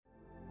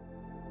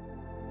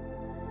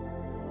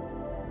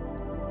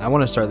I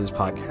want to start this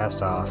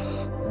podcast off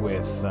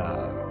with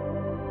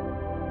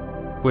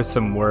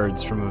some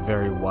words from a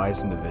very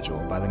wise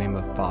individual by the name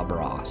of Bob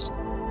Ross.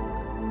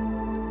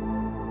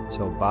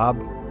 So, Bob,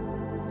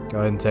 go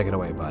ahead and take it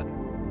away, bud.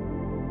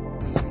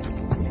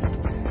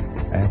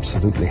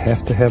 Absolutely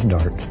have to have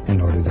dark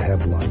in order to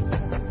have light.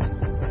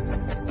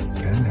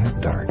 Gotta have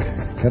dark.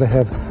 Gotta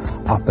have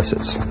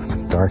opposites,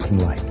 dark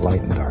and light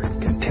and dark,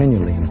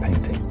 continually in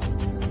painting.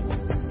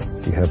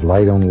 If you have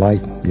light on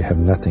light, you have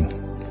nothing.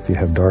 If you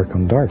have dark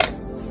on dark,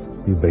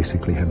 you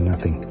basically have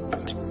nothing.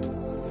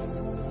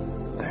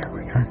 There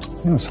we are.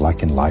 You know, it's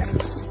like in life. You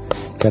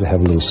gotta have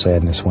a little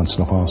sadness once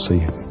in a while so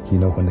you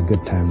know when the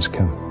good times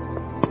come.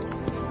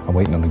 I'm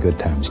waiting on the good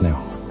times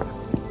now.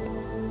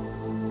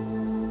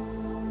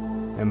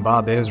 And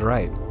Bob is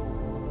right.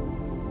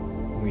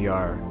 We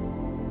are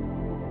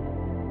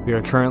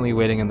currently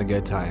waiting on the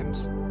good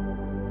times.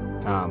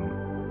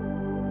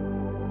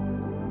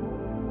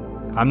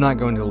 I'm not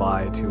going to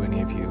lie to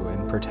any of you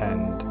and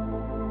pretend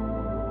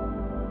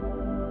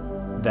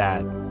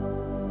that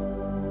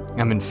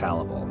I'm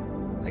infallible,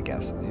 I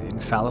guess.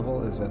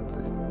 Infallible? Is that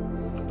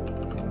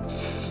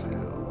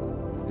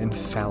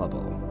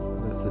infallible?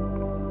 What is the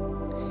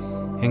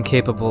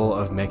incapable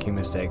of making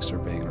mistakes or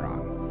being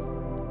wrong?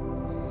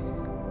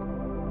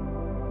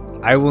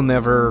 I will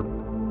never.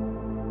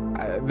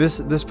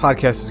 This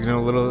podcast is going to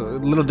a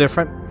little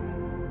different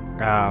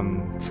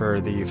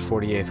for the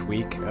 48th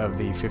week of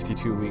the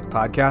 52-week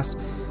podcast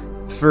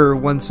for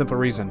one simple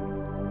reason.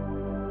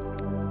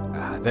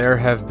 There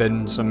have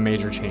been some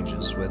major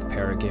changes with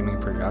Parrot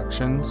Gaming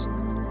Productions,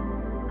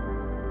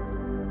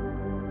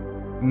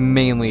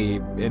 mainly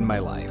in my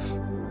life.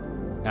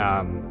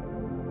 I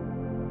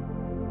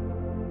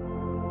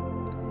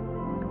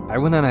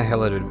went on I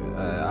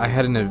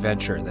had an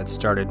adventure that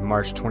started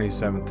March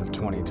 27th of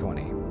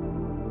 2020.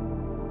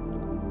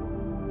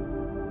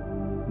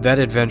 That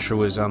adventure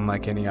was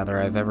unlike any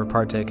other I've ever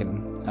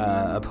partaken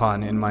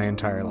upon in my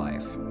entire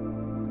life.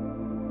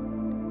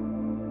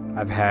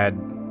 I've had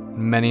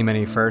many,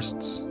 many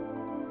firsts,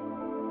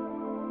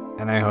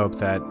 and I hope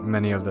that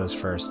many of those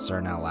firsts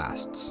are now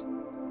lasts.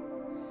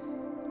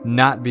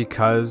 Not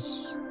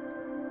because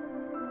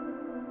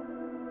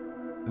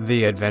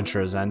the adventure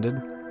has ended,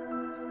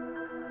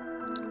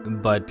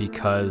 but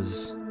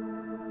because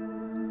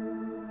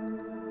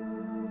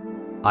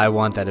I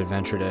want that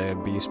adventure to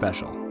be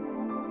special.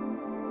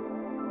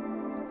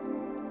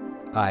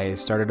 I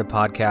started a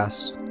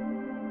podcast,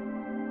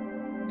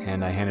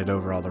 and I handed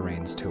over all the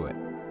reins to it.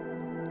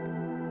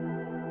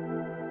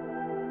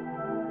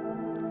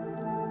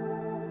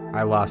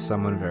 I lost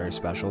someone very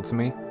special to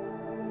me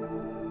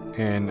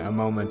in a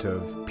moment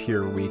of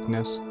pure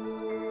weakness.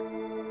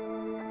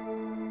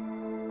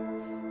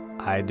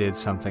 I did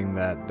something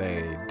that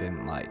they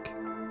didn't like.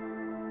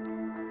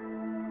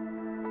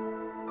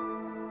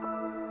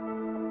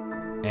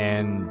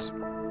 And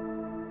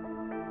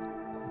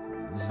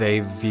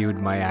they viewed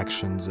my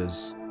actions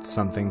as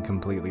something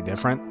completely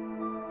different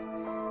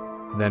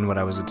than what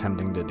I was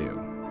attempting to do.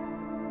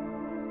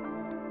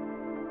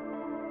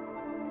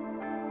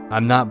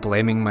 I'm not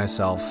blaming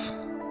myself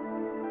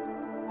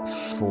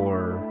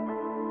for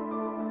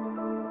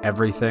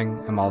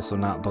everything. I'm also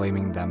not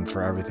blaming them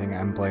for everything.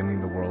 I'm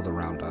blaming the world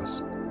around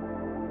us.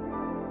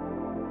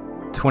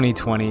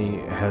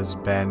 2020 has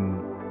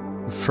been,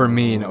 for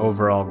me, an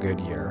overall good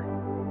year.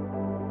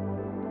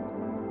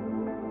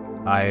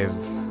 I've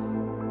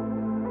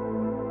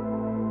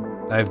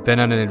been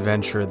on an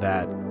adventure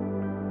that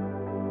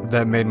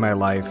made my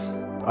life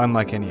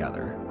unlike any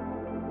other.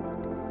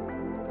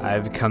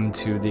 I've come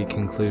to the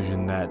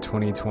conclusion that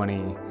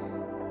 2020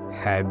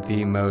 had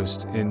the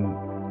most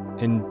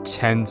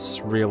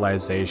intense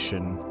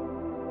realization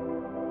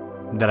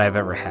that I've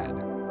ever had.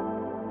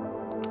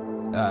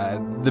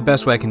 The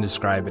best way I can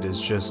describe it is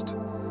just,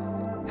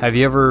 have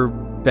you ever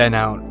been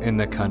out in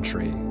the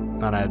country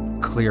on a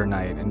clear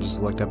night and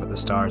just looked up at the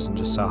stars and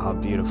just saw how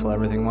beautiful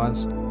everything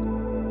was?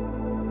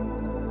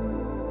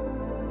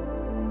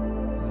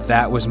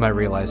 That was my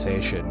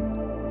realization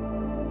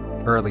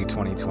early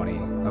 2020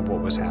 of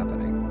what was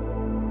happening.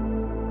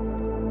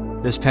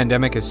 This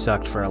pandemic has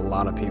sucked for a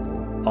lot of people.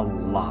 A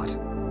lot.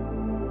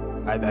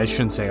 I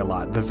shouldn't say a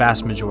lot. The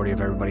vast majority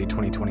of everybody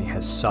 2020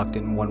 has sucked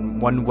in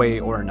one way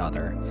or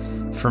another.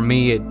 For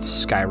me, it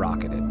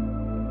skyrocketed.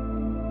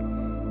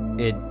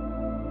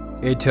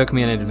 It took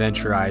me on an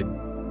adventure I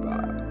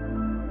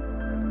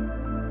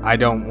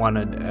don't want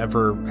to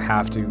ever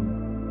have to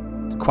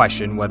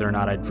question whether or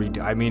not I'd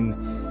redo. I mean,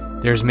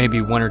 there's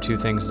maybe one or two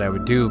things that I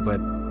would do, but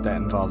that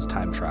involves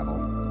time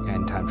travel,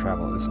 and time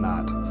travel is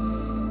not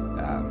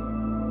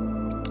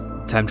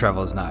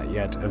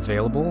yet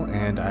available.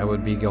 And I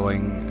would be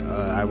going.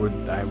 I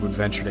would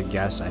venture to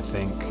guess. I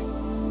think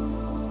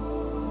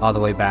all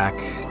the way back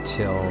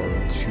till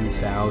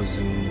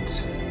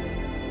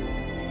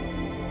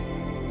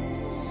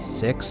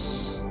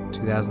 2006,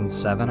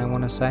 2007. I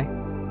want to say.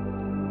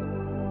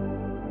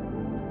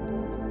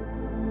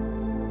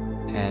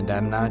 And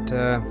I'm not.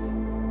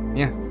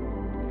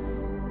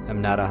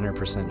 I'm not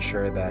 100%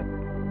 sure that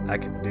I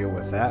could deal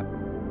with that.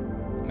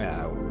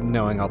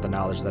 Knowing all the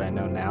knowledge that I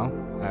know now,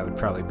 I would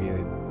probably be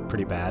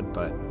pretty bad,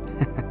 but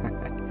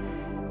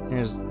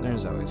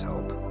there's always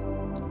hope.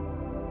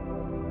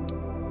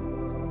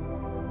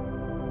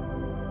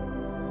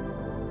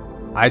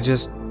 I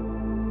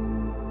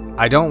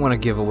don't want to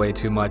give away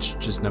too much,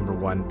 just number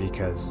one,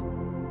 because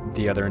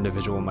the other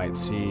individual might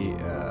see,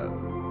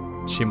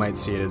 she might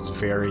see it as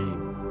very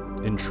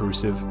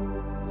intrusive.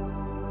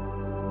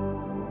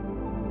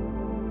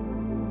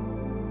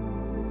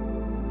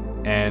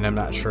 And I'm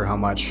not sure how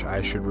much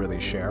I should really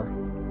share,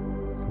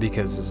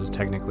 because this is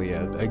technically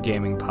a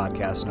gaming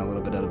podcast and a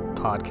little bit of a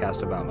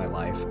podcast about my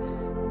life.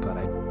 But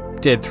I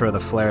did throw the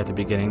flare at the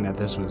beginning that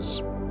this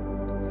was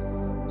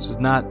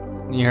not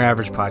your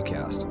average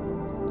podcast.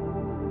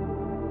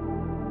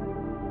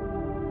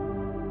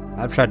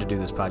 I've tried to do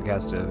this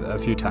podcast a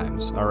few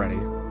times already,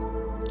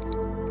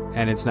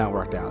 and it's not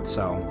worked out,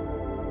 so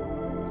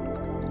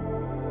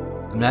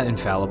I'm not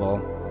infallible.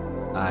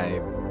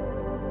 I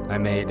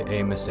made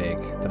a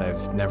mistake that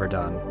I've never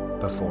done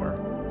before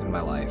in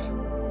my life,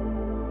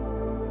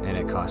 and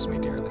it cost me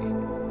dearly.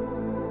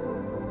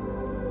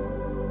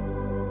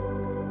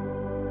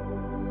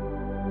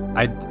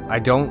 I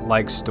don't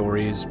like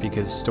stories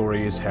because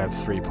stories have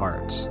three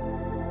parts.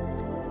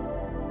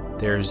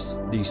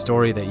 There's the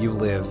story that you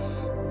live,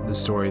 the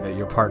story that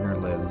your partner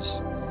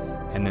lives,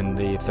 and then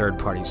the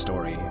third-party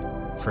story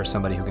for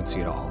somebody who can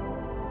see it all.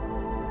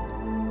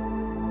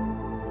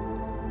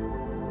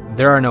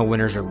 There are no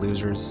winners or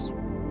losers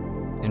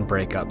in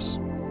breakups.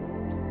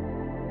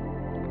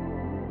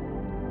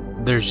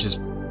 There's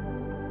just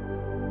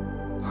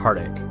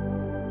heartache.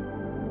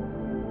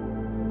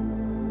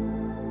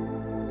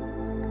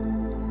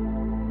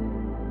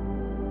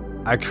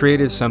 I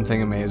created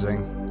something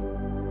amazing,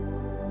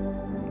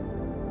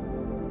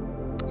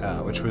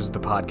 which was the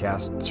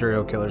podcast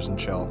Serial Killers and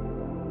Chill,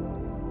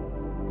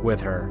 with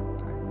her.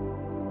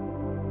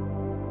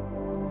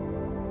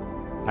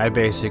 I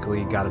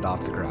basically got it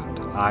off the ground.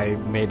 I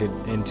made it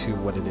into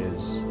what it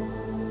is,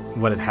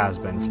 what it has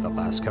been for the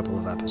last couple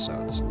of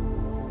episodes.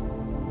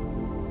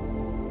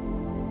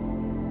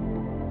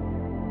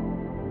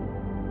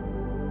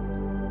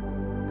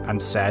 I'm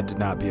sad to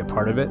not be a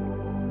part of it.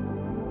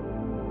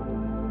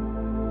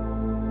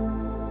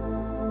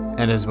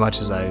 And as much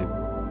as I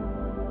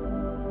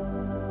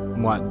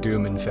want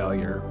doom and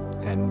failure,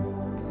 and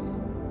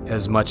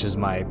as much as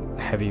my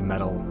heavy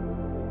metal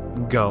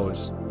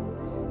goes,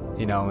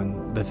 you know,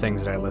 and the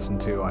things that I listen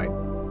to,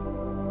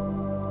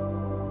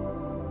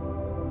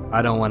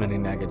 I don't want any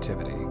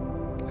negativity.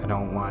 I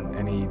don't want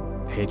any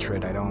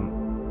hatred. I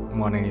don't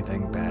want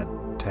anything bad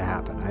to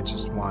happen. I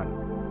just want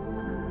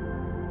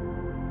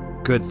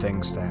good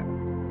things I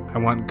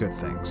want good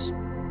things.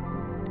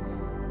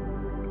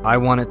 I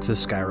want it to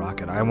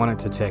skyrocket. I want it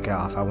to take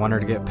off. I want her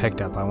to get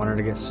picked up. I want her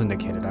to get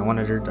syndicated. I want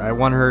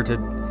her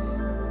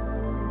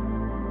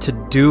to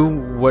do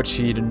what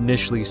she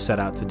initially set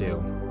out to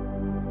do.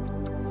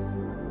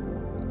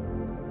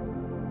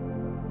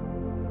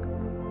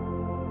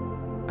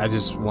 I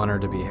just want her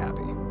to be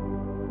happy.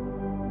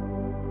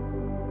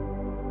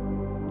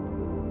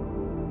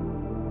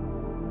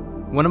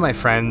 One of my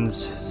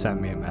friends sent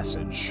me a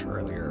message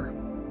earlier,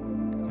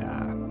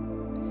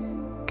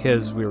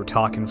 because we were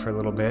talking for a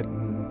little bit,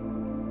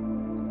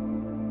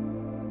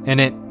 and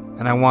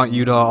I want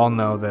you to all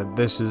know that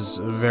this is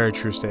a very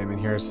true statement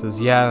here. It says,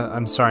 "Yeah,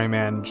 I'm sorry,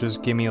 man.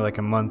 Just give me like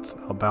a month.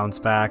 I'll bounce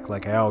back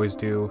like I always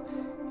do.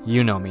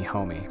 You know me,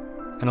 homie."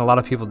 And a lot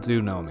of people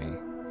do know me.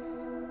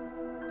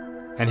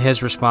 And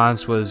his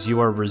response was,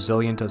 "You are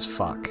resilient as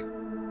fuck."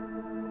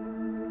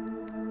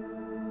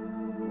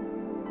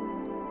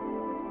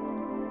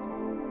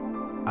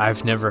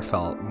 I've never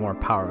felt more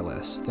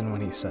powerless than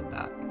when he said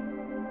that.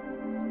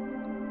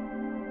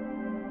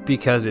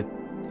 Because it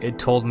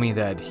told me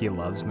that he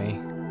loves me.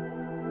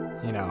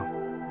 You know,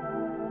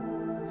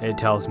 it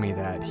tells me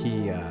that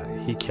he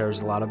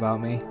cares a lot about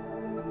me.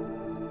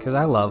 Because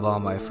I love all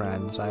my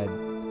friends. I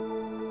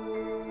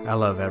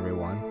love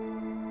everyone.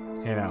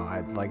 You know,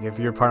 like if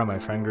you're part of my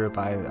friend group,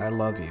 I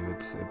love you.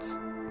 It's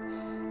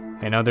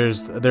you know,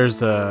 there's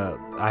the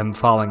I'm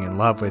falling in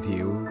love with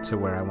you to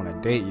where I want to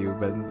date you,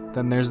 but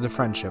then there's the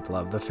friendship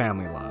love, the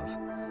family love.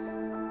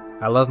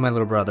 I love my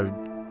little brother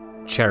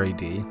Cherry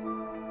D.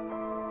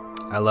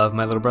 I love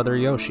my little brother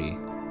Yoshi.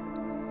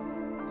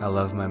 I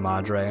love my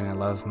madre, and I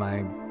love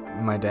my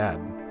dad.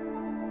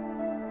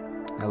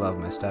 I love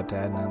my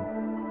stepdad,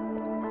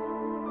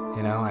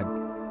 and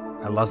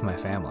I love my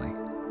family.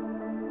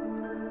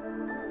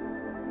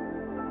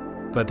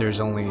 But there's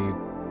only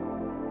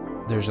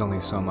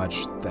so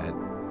much that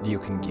you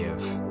can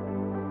give,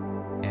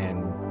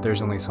 and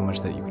there's only so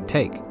much that you can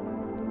take.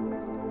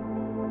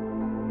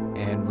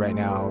 And right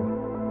now,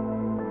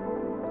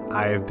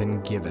 I have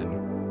been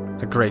given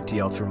a great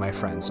deal through my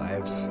friends.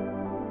 I've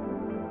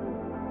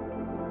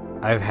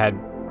had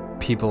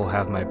people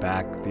have my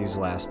back these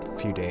last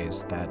few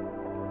days that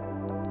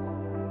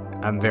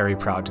I'm very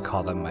proud to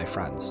call them my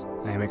friends.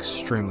 I am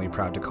extremely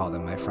proud to call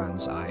them my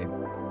friends.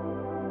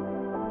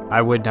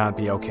 I would not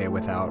be okay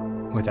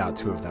without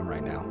two of them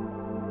right now.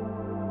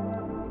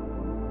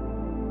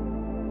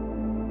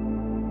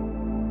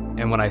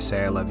 And when I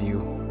say I love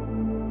you,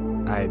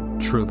 I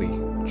truly,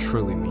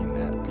 truly mean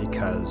that,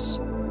 because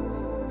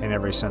in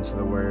every sense of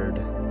the word,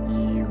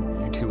 you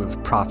two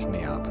have propped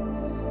me up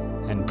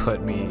and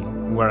put me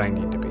where I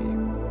need to be.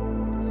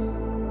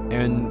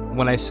 And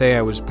when I say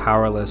I was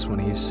powerless when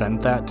he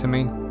sent that to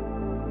me,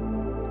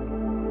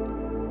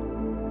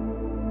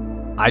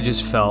 I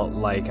just felt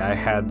like I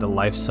had the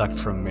life sucked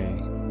from me,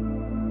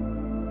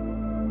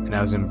 and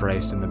I was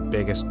embraced in the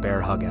biggest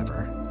bear hug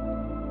ever.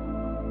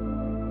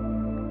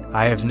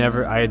 I had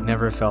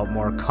never felt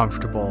more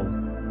comfortable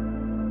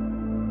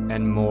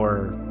and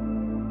more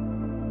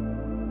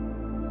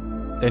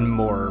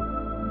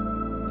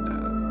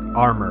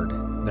armored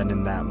than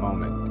in that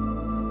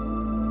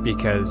moment,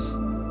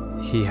 because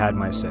he had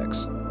my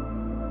six.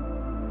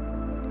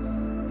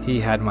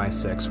 He had my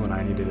six when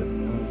I needed it.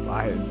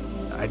 I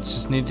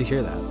just needed to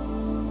hear that.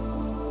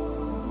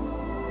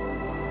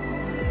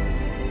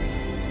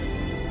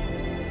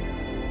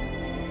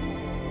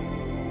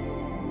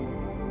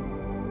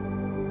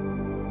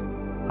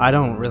 I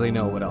don't really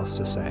know what else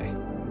to say,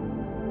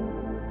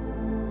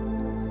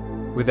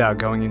 without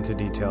going into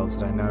details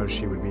that I know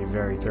she would be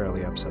very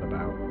thoroughly upset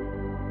about.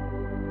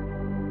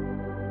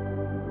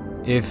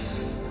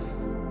 If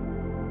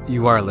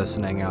you are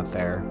listening out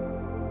there,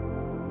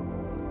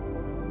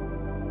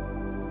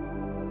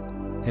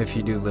 if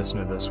you do listen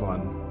to this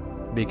one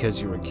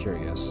because you were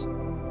curious,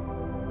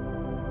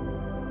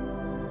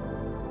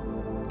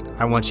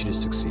 I want you to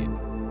succeed.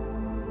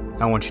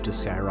 I want you to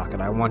skyrocket.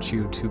 I want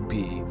you to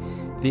be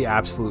the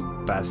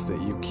absolute best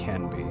that you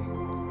can be.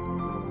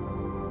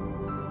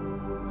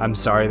 I'm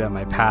sorry that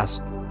my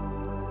past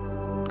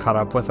caught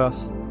up with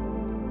us.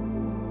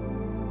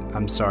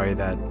 I'm sorry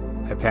that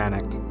I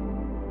panicked.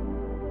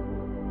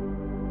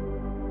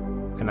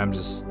 And I'm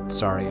just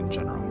sorry in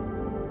general.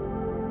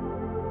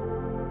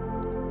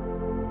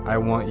 I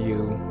want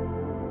you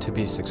to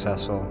be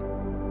successful.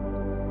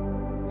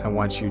 I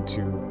want you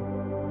to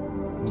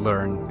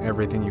learn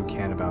everything you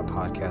can about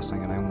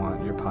podcasting, and I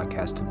want your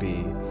podcast to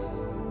be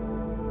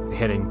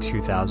hitting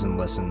 2,000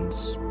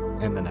 listens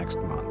in the next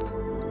month.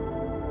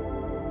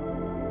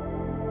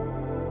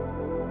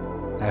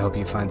 I hope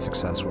you find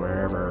success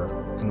wherever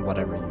and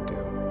whatever you do.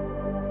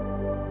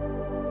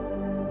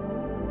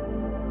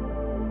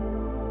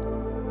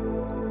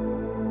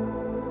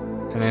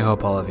 And I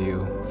hope all of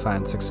you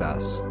find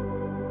success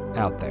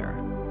out there.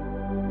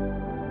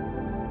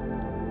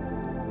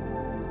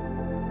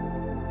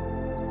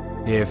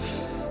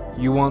 If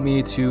you want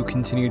me to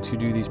continue to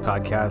do these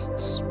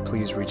podcasts,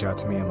 please reach out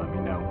to me and let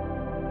me know.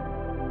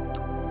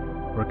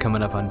 We're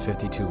coming up on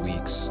 52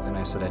 weeks, and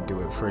I said I'd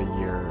do it for a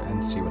year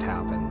and see what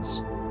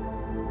happens.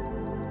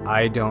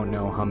 I don't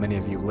know how many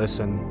of you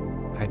listen.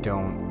 I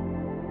don't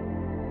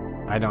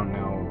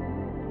know.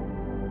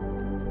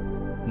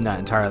 I'm not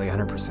entirely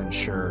 100%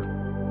 sure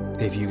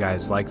if you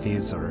guys like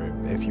these or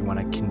if you want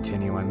to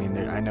continue. I mean,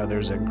 I know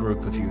there's a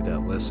group of you that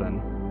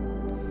listen.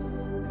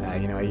 I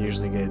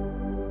usually get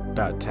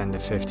about 10 to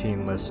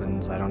 15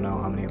 listens. I don't know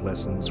how many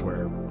listens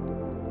were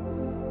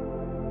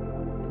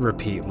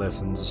repeat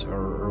listens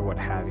or what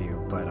have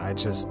you, but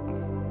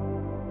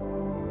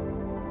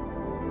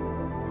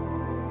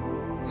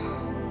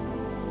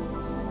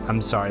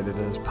I'm sorry that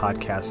this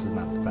podcast is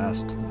not the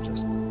best. I'm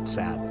just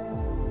sad.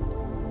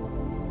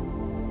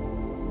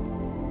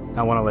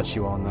 I want to let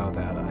you all know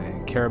that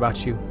I care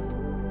about you,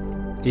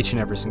 each and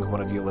every single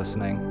one of you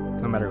listening,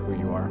 no matter who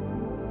you are.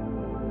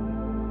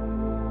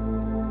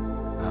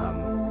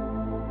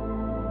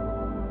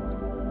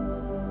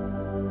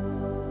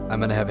 I'm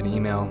going to have an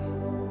email,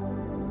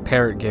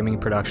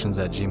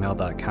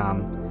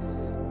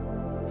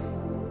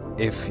 parrotgamingproductions@gmail.com.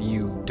 If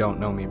you don't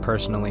know me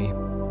personally,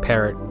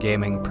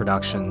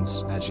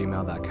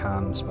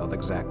 parrotgamingproductions@gmail.com, spelled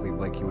exactly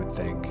like you would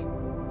think,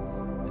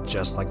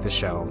 just like the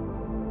show,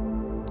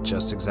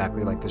 just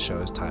exactly like the show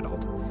is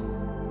titled.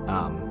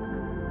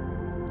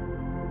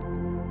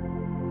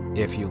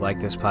 If you like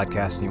this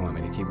podcast and you want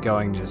me to keep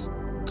going, just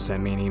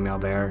send me an email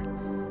there.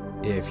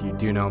 If you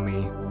do know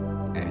me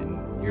and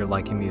you're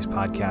liking these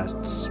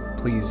podcasts,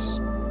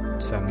 please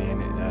send me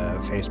a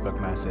Facebook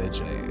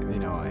message,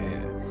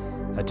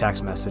 a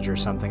text message or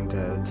something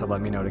to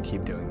let me know to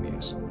keep doing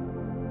these.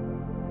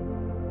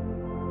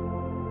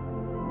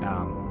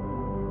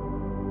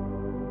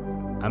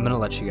 I'm gonna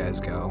let you guys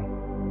go.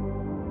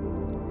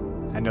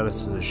 I know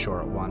this is a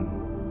short one.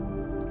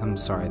 I'm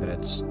sorry that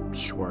it's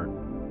short.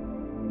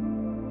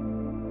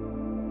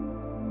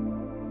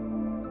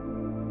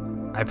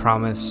 I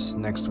promise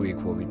next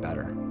week will be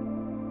better.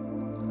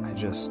 I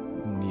just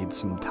need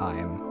some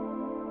time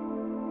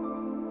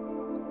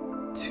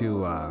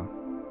to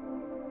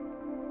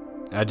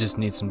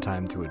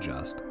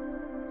adjust.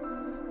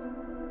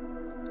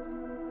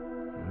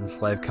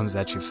 This life comes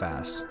at you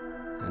fast,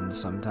 and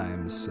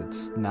sometimes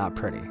it's not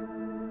pretty.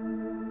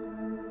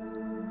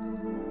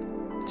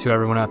 To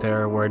everyone out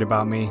there worried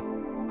about me,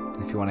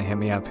 if you want to hit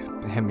me up.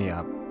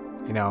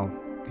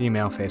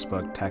 Email,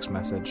 Facebook, text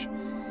message.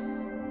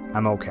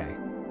 I'm okay.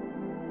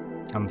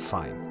 I'm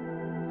fine.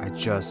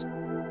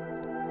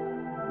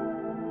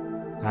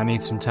 I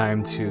need some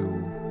time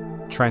to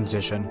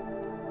transition.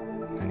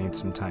 I need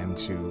some time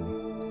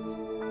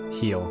to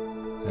heal.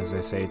 As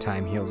they say,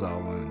 time heals all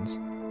wounds.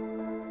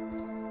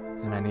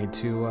 And I need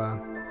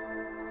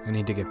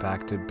to get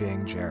back to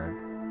being Jared.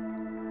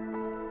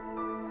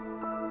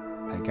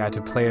 I got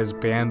to play as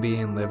Bambi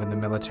and live in the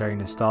military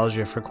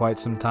nostalgia for quite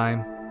some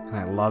time, and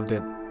I loved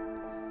it.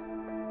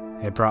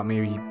 It brought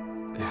me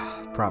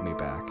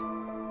back.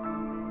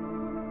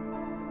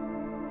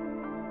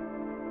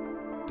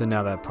 But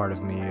now that part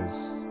of me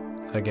is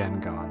again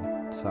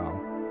gone, so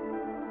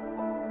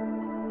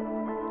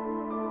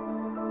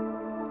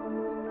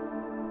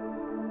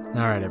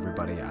alright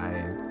everybody,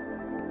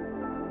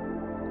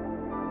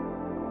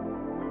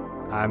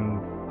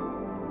 I'm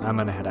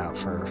gonna head out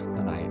for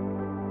the night.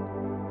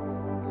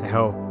 I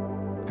hope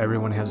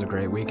everyone has a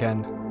great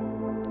weekend.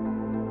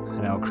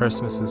 I know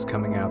Christmas is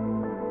coming up.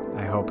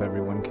 I hope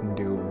everyone can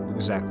do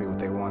exactly what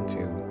they want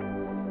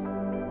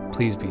to.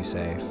 Please be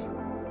safe.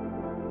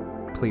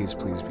 Please,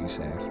 please be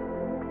safe.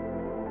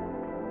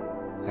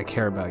 I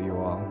care about you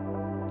all,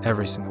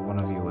 every single one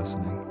of you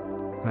listening,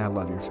 and I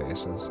love your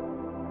faces.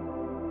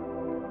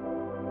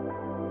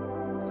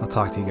 I'll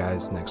talk to you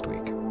guys next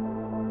week.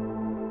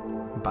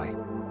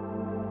 Bye.